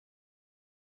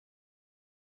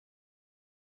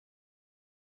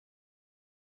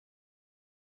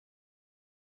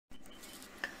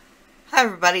Hi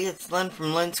everybody, it's Lyn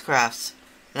from Lyn's Crafts,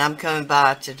 and I'm coming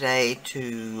by today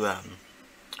to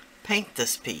paint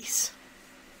this piece,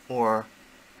 or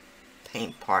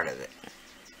paint part of it.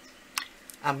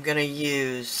 I'm going to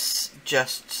use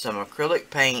just some acrylic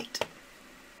paint.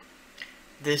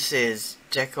 This is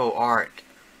Deco Art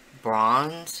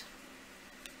Bronze,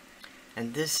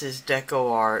 and this is Deco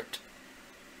Art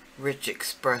Rich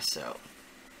Espresso.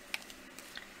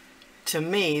 To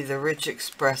me, the Rich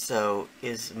Espresso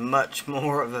is much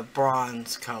more of a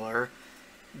bronze color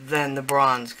than the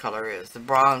bronze color is. The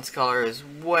bronze color is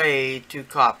way too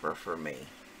copper for me.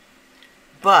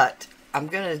 But I'm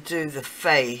going to do the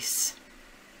face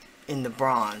in the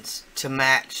bronze to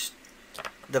match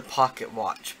the pocket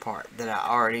watch part that I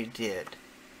already did.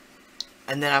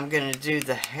 And then I'm going to do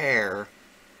the hair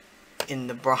in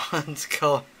the bronze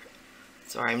color.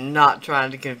 Sorry, I'm not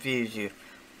trying to confuse you.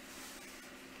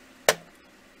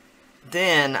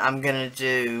 Then I'm going to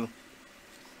do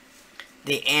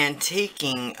the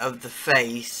antiquing of the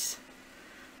face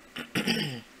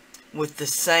with the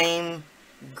same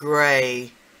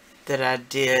gray that I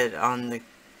did on the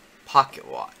pocket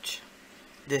watch.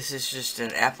 This is just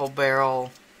an apple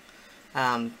barrel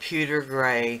pewter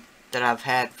gray that I've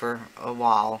had for a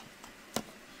while.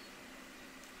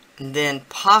 And then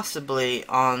possibly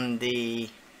on the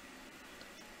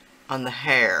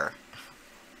hair,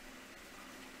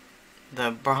 the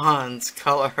bronze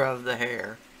color of the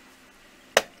hair.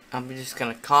 I'm just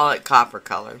going to call it copper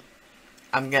color.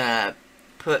 I'm going to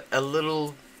put a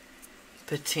little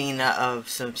patina of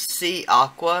some sea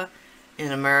aqua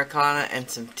in Americana and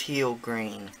some teal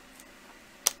green.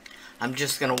 I'm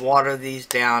just going to water these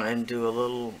down and do a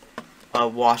little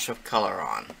wash of color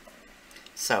on.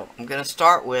 So I'm going to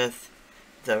start with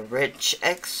the Rich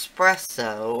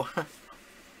Espresso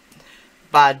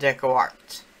by Deco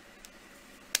Art.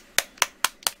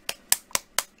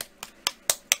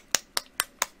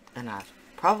 And I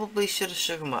probably should have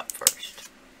shook them up first.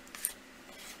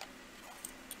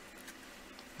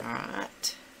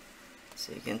 Alright.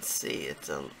 So you can see it's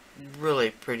a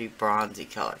really pretty bronzy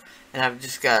color. And I've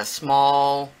just got a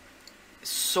small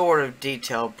sort of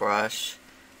detail brush.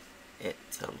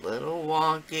 It's a little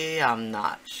wonky. I'm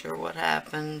not sure what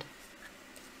happened.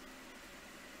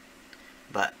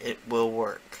 But it will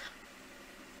work.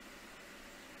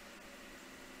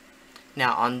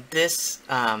 Now on this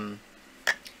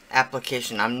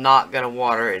application, I'm not going to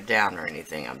water it down or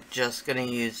anything. I'm just going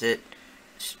to use it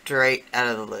straight out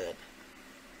of the lid.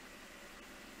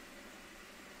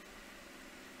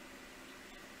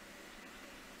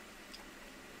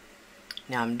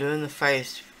 Now I'm doing the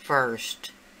face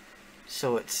first,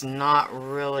 so it's not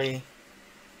really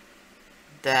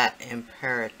that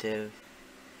imperative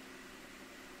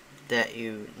that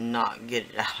you not get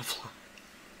it out of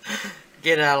line.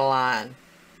 Get out of line.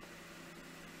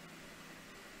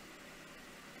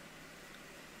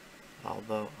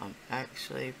 Although I'm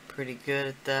actually pretty good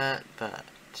at that, but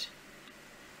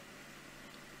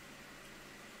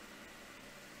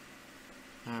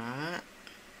alright.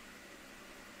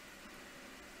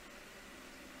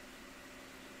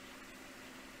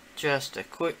 Just a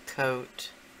quick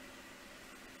coat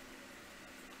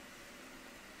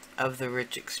of the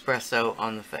Rich Espresso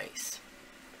on the face.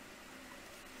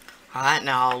 Alright,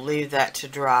 now I'll leave that to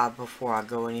dry before I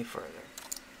go any further.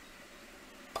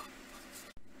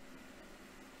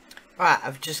 Alright,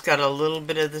 I've just got a little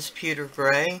bit of this pewter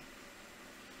gray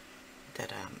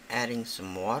that I'm adding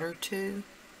some water to.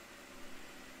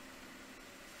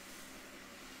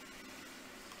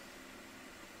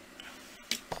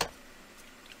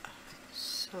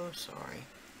 So sorry.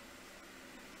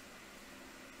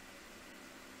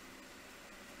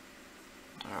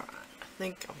 Alright, I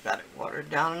think I've got it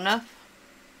watered down enough.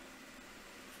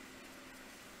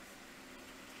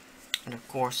 And of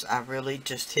course, I really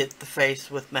just hit the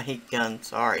face with my heat gun,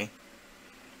 sorry.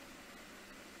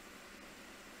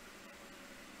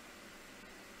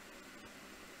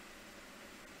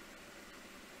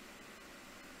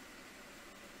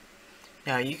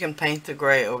 Now you can paint the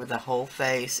gray over the whole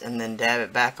face and then dab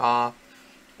it back off,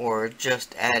 or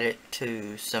just add it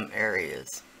to some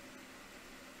areas.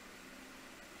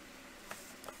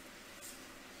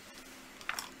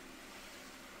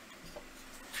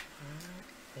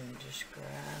 And just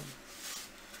grab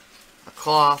a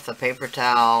cloth, a paper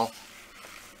towel,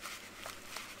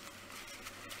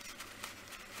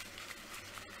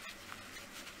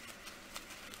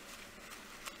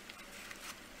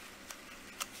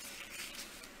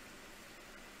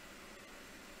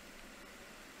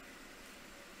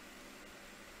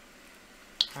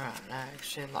 alright, I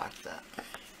actually like that.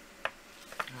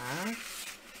 Alright.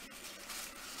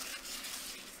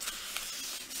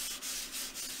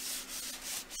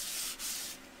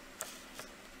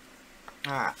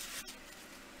 Alright.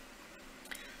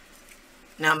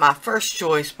 Now my first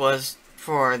choice was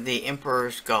for the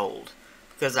Emperor's Gold,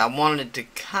 because I wanted to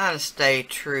kind of stay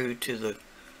true to the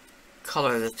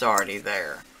color that's already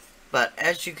there. But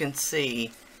as you can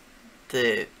see,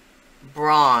 the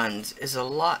bronze is a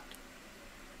lot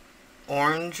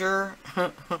oranger,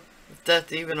 if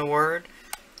that's even a word.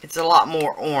 It's a lot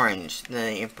more orange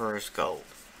than the Emperor's Gold.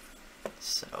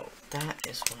 So that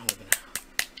is what I'm going to...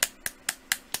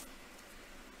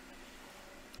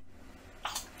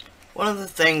 One of the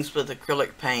things with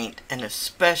acrylic paint, and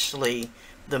especially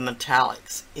the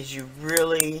metallics, is you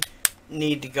really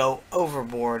need to go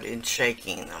overboard in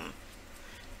shaking them.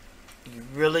 You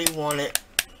really want it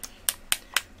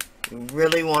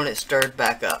stirred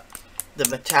back up. The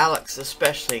metallics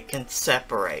especially can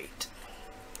separate.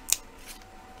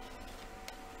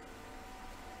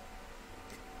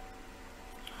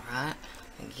 Alright,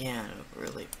 again, a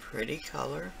really pretty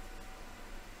color.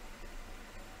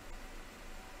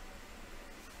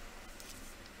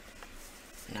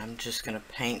 And I'm just going to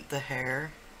paint the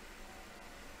hair.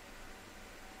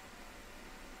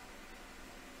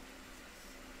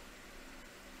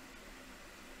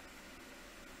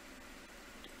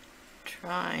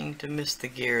 Trying to miss the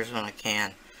gears when I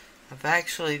can. I've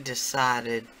actually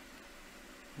decided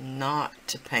not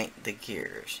to paint the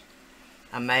gears.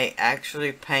 I may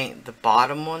actually paint the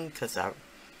bottom one because I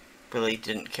really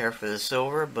didn't care for the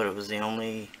silver, but it was the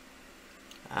only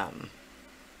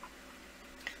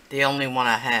one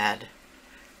I had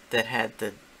that had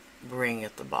the ring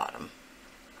at the bottom.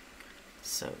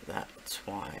 So that's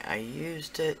why I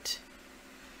used it.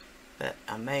 But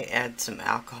I may add some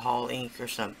alcohol ink or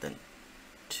something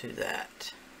to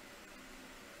that.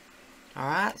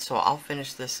 Alright, so I'll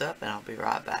finish this up and I'll be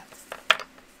right back.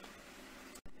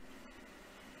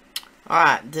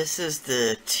 Alright, this is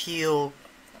the teal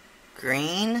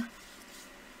green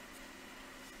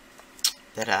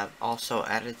that I've also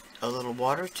added a little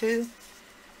water to.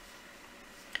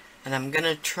 And I'm going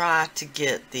to try to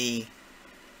get the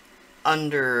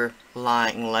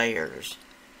underlying layers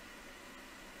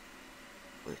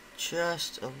with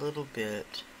just a little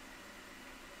bit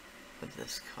of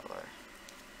this color.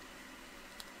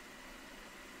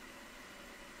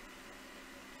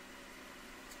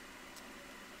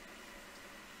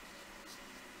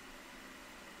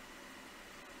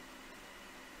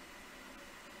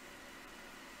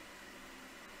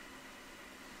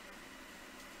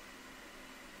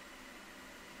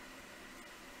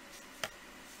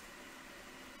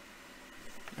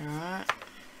 Alright.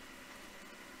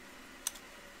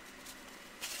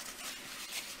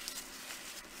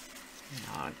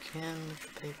 Now again with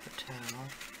the paper towel.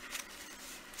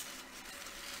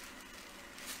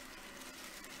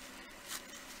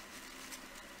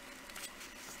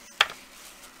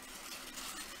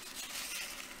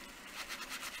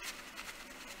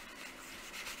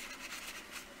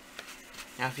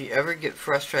 Now if you ever get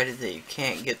frustrated that you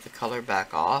can't get the color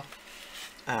back off,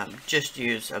 just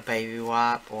use a baby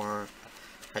wipe or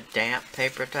a damp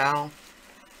paper towel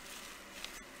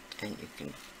and you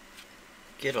can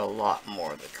get a lot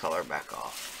more of the color back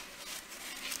off.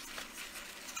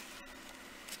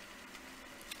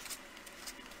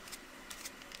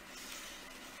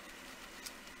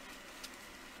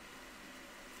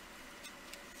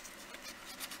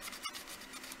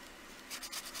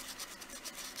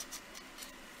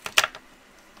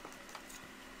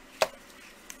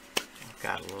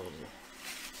 Got a little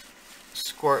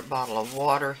squirt bottle of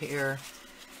water here.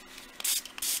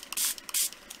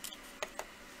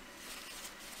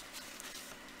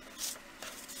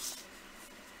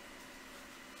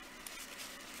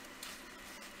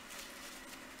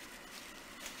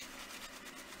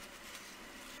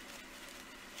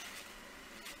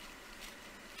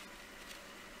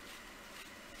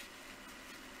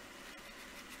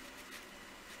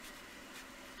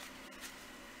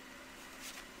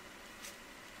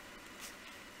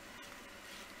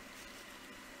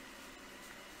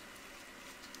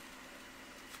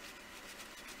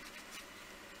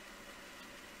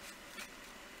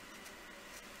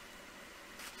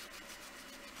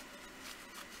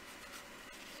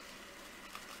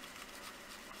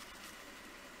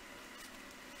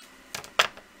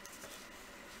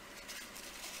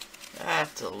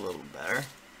 That's a little better. I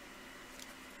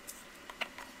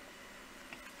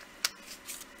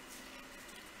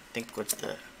think with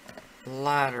the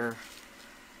lighter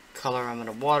color, I'm going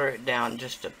to water it down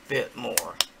just a bit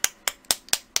more.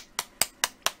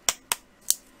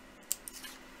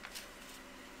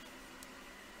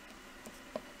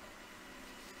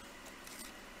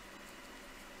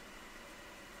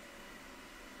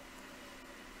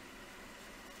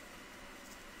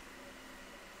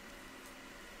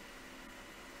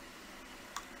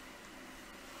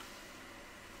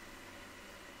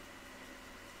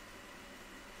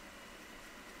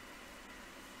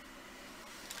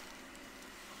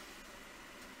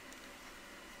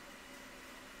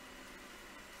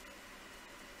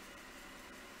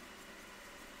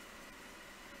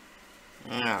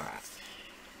 Alright.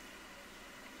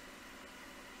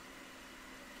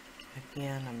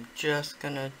 Again, I'm just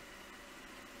gonna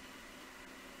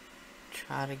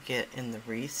try to get in the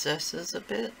recesses a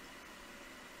bit.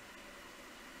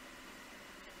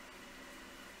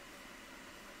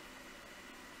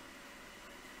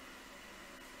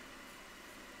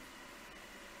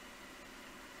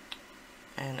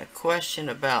 And a question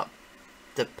about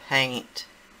the paint.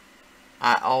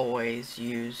 I always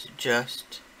use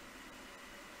just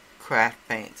craft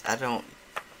paints. I don't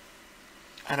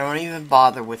even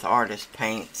bother with artist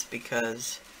paints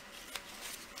because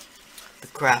the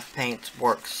craft paints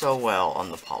work so well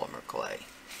on the polymer clay.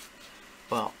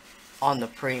 Well, on the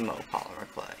Primo polymer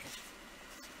clay.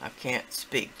 I can't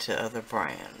speak to other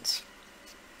brands.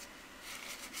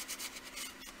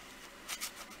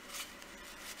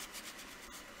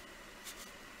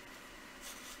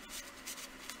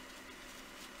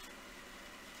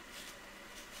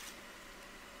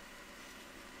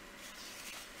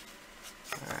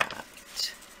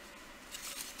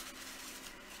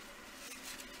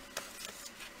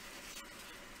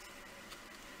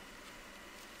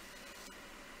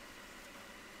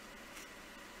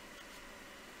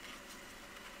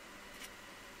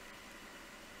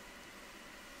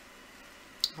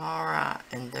 Alright,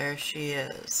 and there she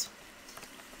is.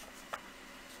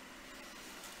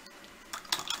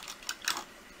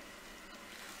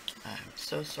 I'm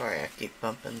so sorry I keep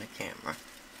bumping the camera.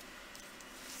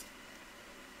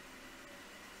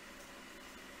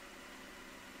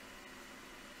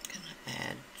 Gonna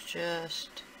add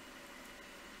just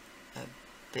a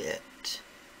bit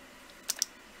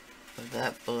of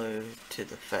that blue to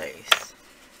the face.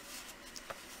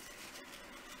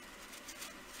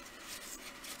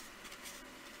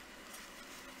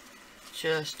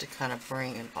 Just to kind of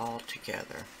bring it all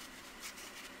together.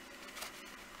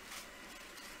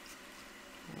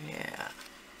 Yeah.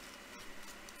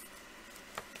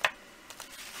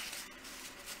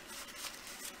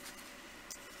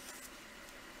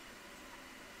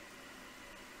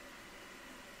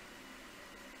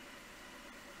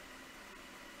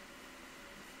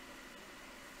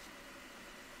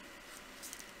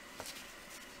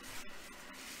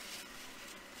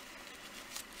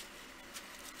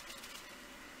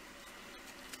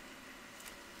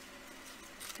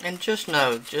 And just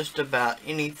know, just about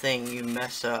anything you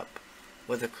mess up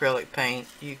with acrylic paint,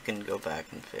 you can go back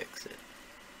and fix it.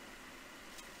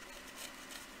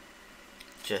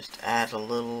 Just add a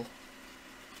little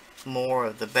more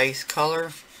of the base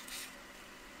color.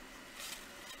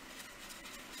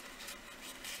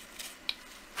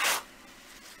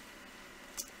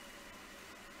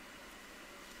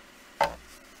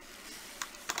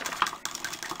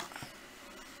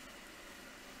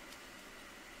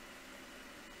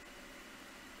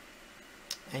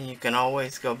 And you can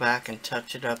always go back and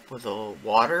touch it up with a little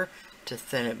water to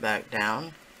thin it back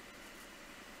down.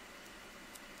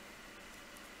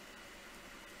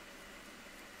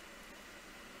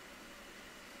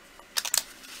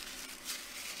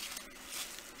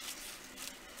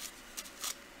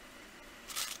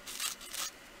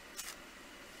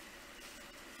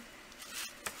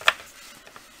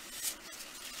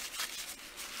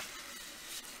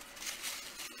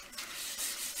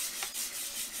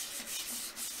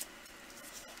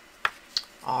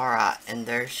 Alright, and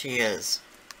there she is.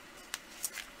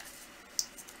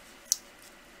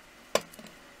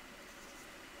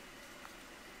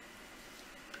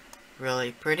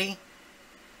 Really pretty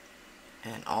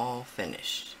and all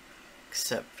finished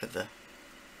except for the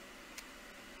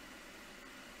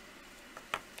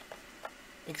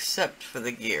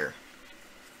gear.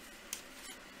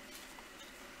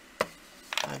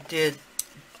 I did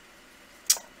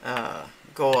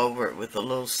go over it with a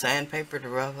little sandpaper to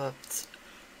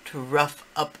rough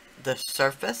up the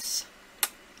surface.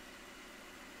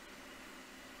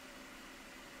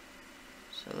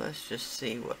 So let's just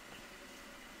see what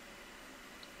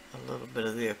a little bit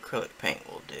of the acrylic paint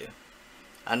will do.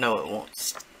 I know it won't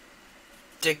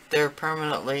stick there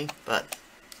permanently, but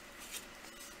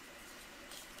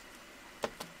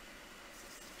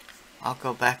I'll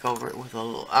go back over it with a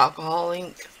little alcohol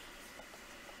ink,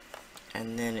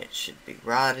 and then it should be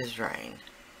right as rain.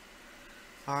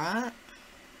 Alright.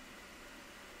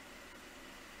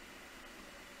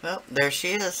 Well, there she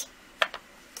is.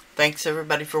 Thanks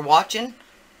everybody for watching.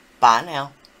 Bye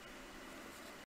now.